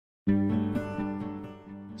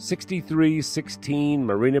6316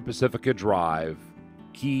 Marina Pacifica Drive,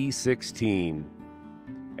 Key 16.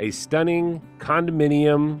 A stunning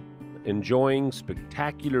condominium enjoying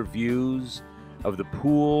spectacular views of the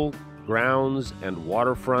pool, grounds, and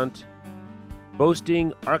waterfront,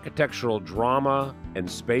 boasting architectural drama and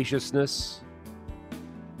spaciousness,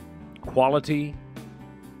 quality,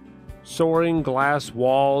 soaring glass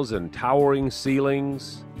walls and towering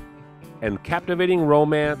ceilings, and captivating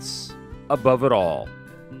romance above it all,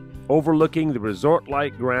 overlooking the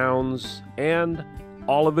resort-like grounds and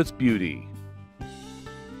all of its beauty.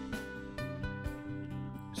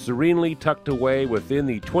 Serenely tucked away within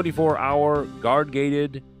the 24-hour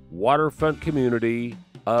guard-gated waterfront community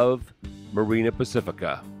of Marina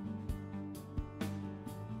Pacifica.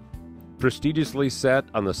 Prestigiously set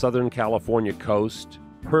on the Southern California coast,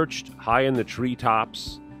 perched high in the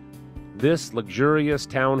treetops, this luxurious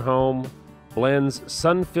townhome blends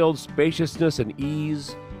sun-filled spaciousness and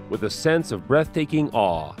ease with a sense of breathtaking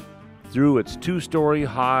awe through its two-story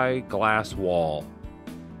high glass wall.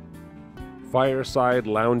 Fireside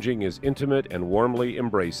lounging is intimate and warmly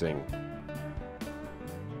embracing.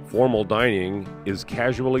 Formal dining is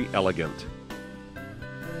casually elegant.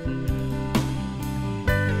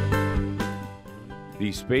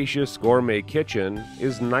 The spacious gourmet kitchen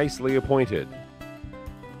is nicely appointed,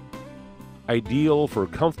 ideal for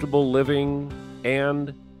comfortable living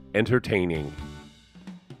and entertaining.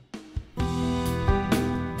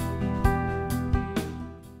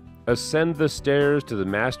 Ascend the stairs to the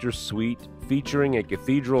master suite featuring a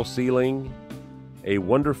cathedral ceiling, a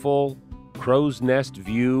wonderful crow's nest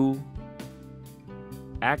view,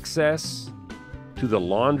 access to the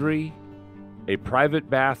laundry, a private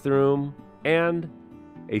bathroom, and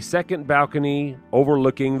a second balcony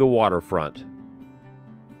overlooking the waterfront.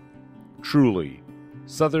 Truly,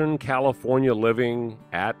 Southern California living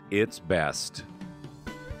at its best.